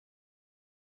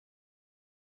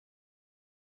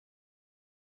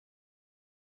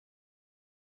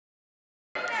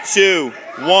2,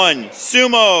 1,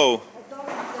 sumo!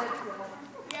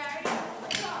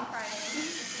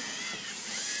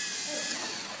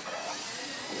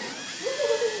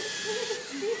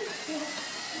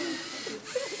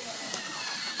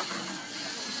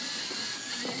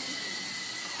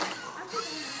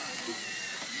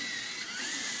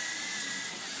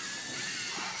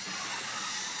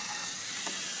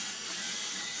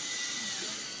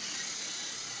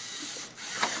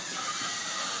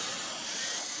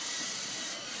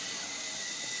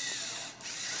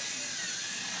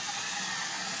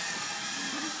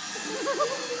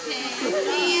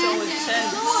 So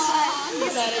intense. You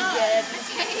gotta get.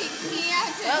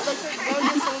 Well, looks like Bo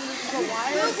just on the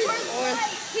wire.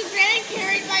 He's getting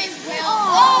carried by his will.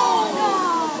 Oh!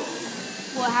 No!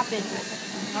 What happened?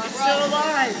 I'm still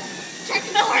alive. Check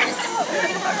the horse.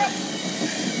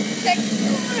 Check the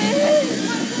horse.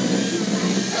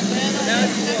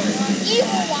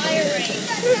 Evil wiring.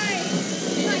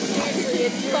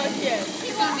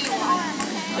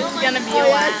 It's gonna be a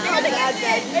while.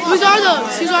 Whose are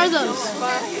those? Whose are those?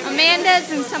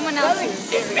 Amanda's and someone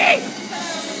else's. It's me!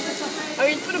 I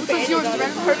mean, put a band on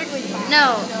it. Perfectly fine.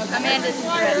 No, Amanda's is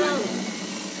red.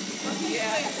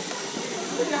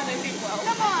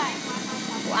 Come on.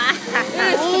 Wow.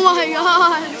 Oh my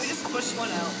god. Can we just push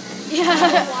one out? Yeah.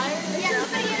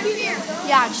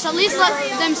 Yeah, Yeah, just at least let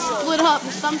them split up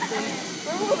or something.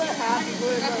 Where will that happen?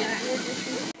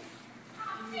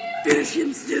 Finish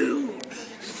him still.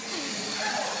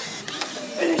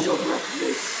 Finish your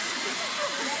breakfast.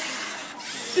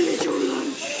 Finish your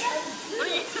lunch.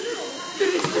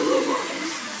 Finish the robot.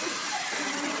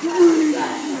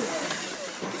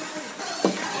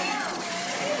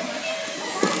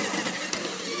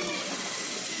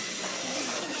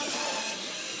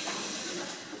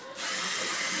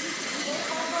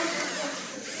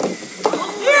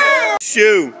 Yeah!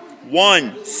 2,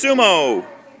 1, sumo!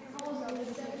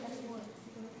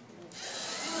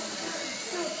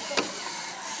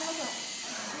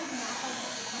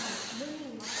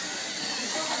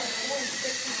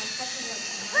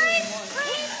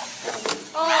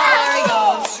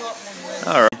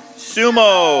 All right,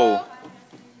 sumo.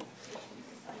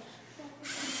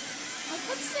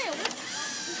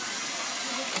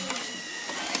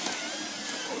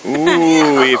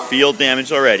 Ooh, we have field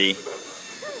damage already.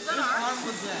 Whose arm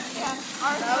was that?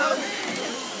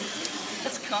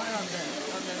 That's Connor on there.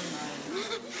 Oh, never mind.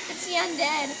 It's the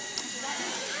undead.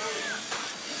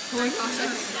 Oh my gosh,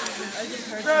 I just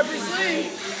heard grab your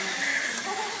sleeve.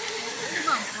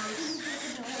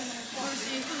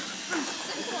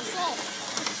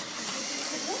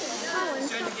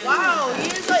 Wow, he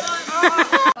is like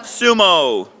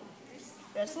Sumo.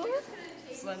 wrestler?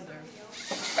 Slender.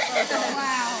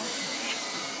 Wow.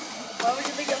 Why would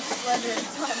you think of Slender in a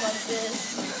time like this?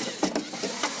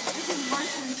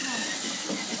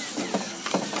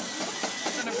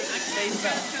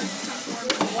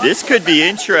 This could be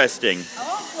interesting.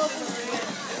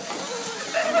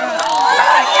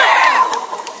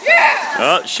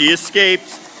 Oh, she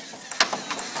escaped.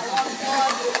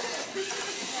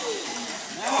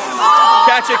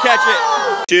 Catch it, catch it.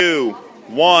 2,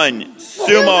 1,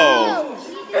 sumo.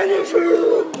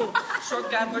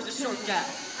 Short guy versus short guy.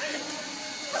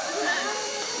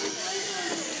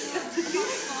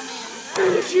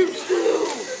 Finish him still.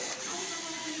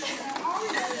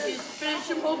 Finish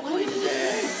him hopefully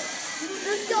today.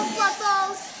 Let's go,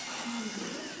 Fluffles.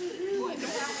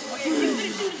 If you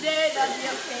finish him today, that'll be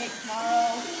okay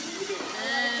tomorrow. I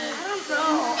don't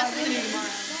know. Guess we can do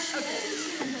tomorrow.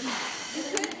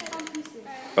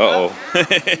 Uh-oh.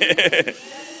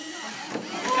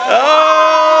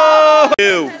 Oh!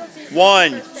 2,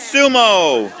 1,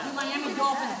 sumo. Miami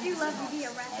Dolphins. You love to be a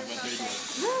rapper.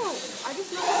 No, I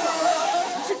just know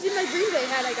you should see my Green Bay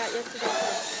hat I got yesterday.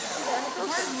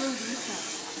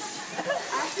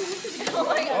 Oh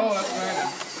my God. Oh, that's random.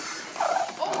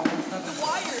 Oh, the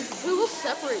wires. We will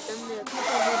separate them. It's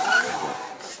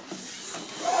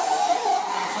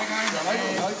like I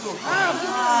like those.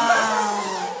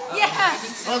 Yeah.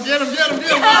 Oh, get him, get him,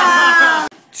 get him!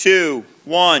 2,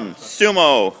 1,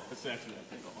 sumo.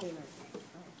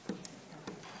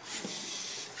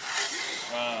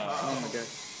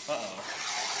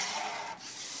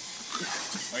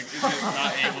 Like, is it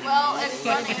not able to Well, it's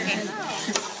funny.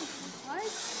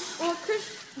 Well, Chris.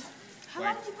 Oh,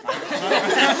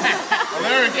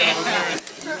 there we go.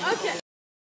 Okay.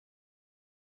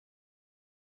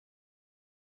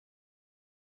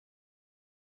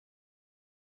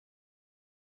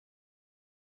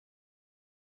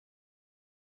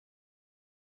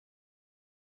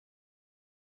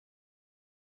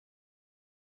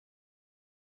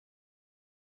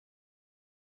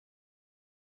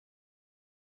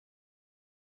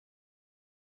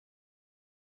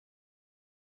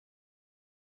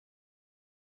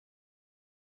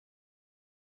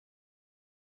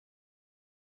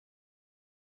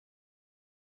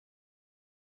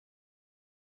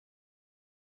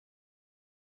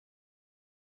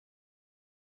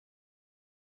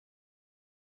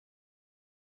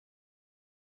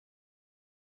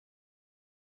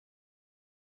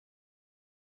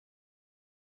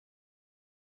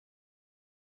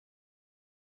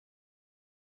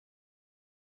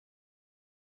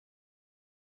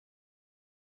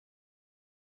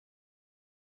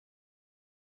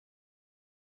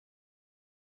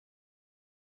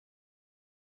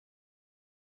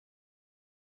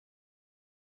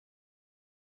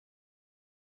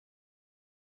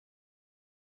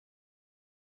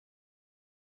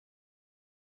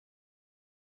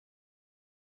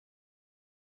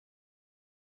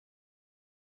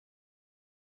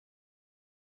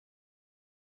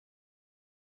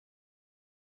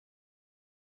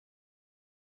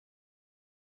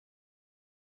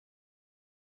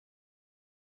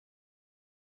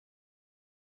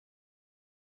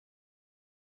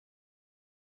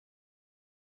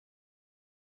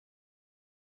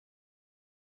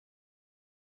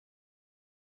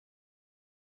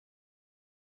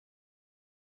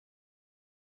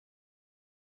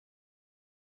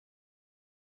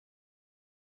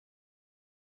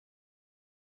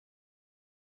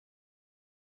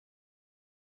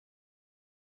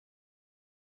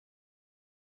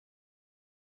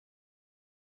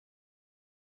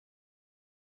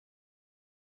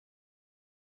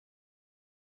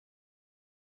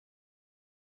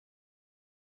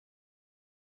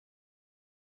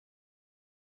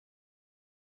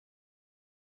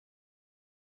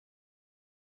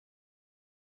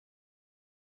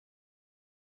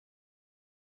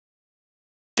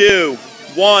 2,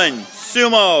 1,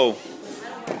 sumo.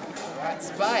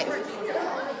 Spike.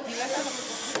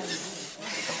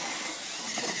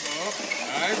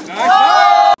 Nice,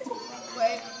 nice.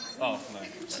 Wait. Oh,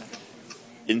 nice.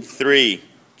 In 3,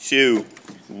 2,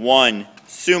 1,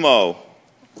 sumo.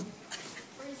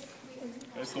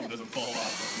 Let's hope it doesn't fall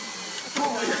off.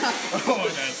 Oh,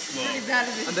 that's slow.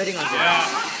 I'm betting on Yeah.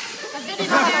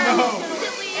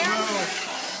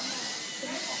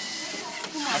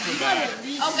 I feel bad.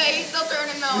 Okay, he's still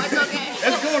turning though. It's okay.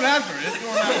 It's going after it. It's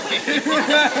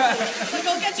going after it.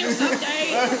 Go get your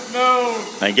someday. No.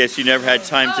 I guess you never had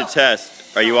time to test.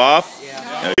 Are you off?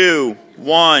 Yeah. 2,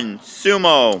 1,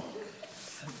 sumo.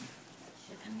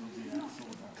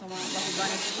 Come on, Lucky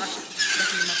Bunny. Lucky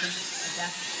Muffin.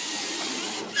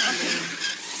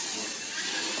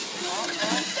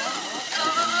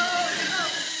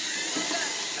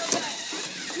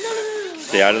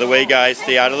 Stay out of the way, guys.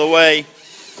 Stay out of the way.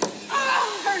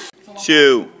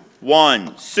 2,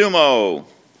 1, sumo.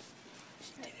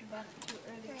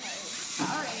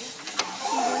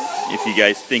 If you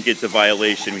guys think it's a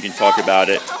violation, we can talk about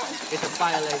it. It's a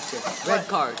violation. Red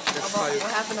card. That's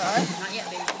What happened to us? Not yet,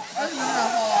 baby.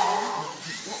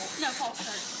 No, false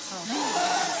start.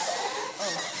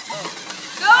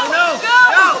 Go!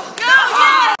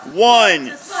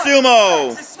 1,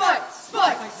 sumo. Spike!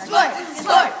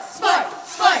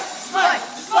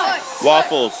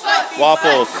 Waffles.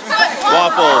 Waffles.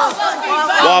 Waffles.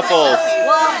 Waffles.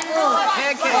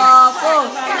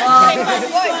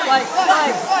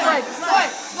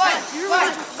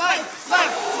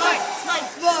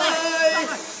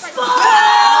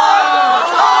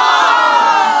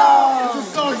 This is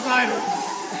so exciting.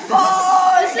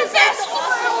 This is the best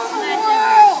awesome in the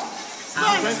world.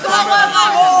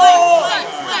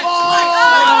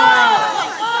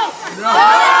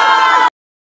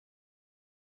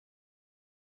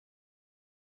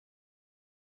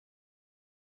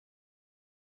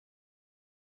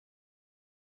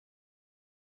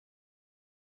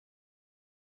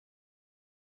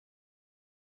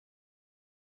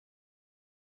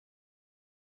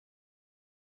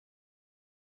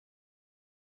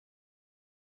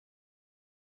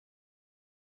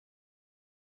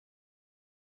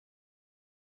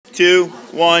 Two,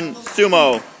 one,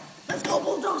 sumo. Let's go,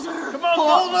 bulldozer! Come on,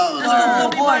 bulldozer! Let's go,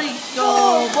 boy!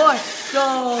 Go, boy!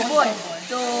 Go, boy!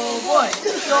 Go, boy!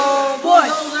 Go, boy!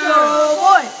 Go,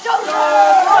 boy! Go,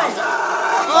 boy!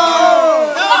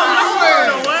 Oh!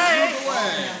 No way!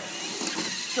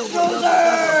 Taking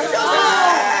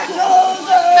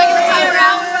the time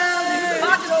around.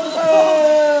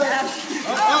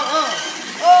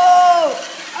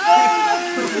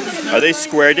 Are they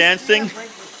square dancing?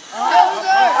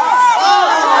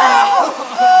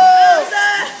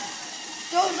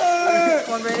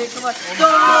 Come on, ready? Come on. Go,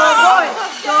 boy!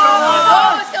 Go,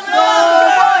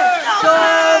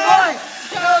 boy!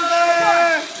 Go,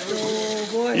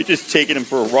 boy! You're just taking him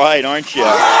for a ride, aren't you?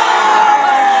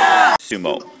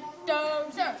 Sumo.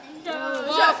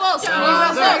 Waffles!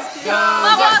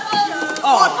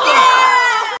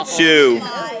 Waffles! 2,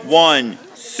 1,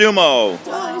 sumo.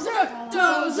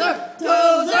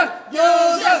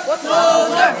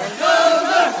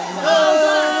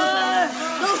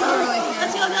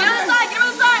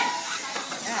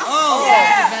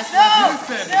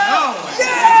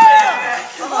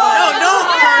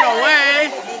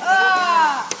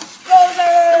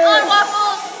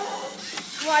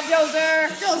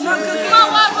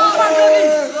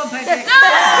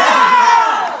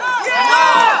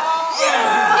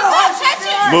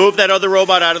 Move that other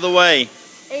robot out of the way.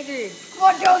 Adrian.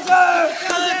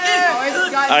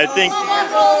 I think.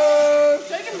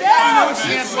 Take him down.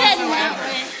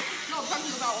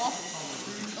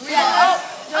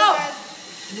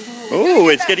 Oh,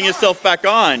 it's getting itself back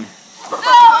on.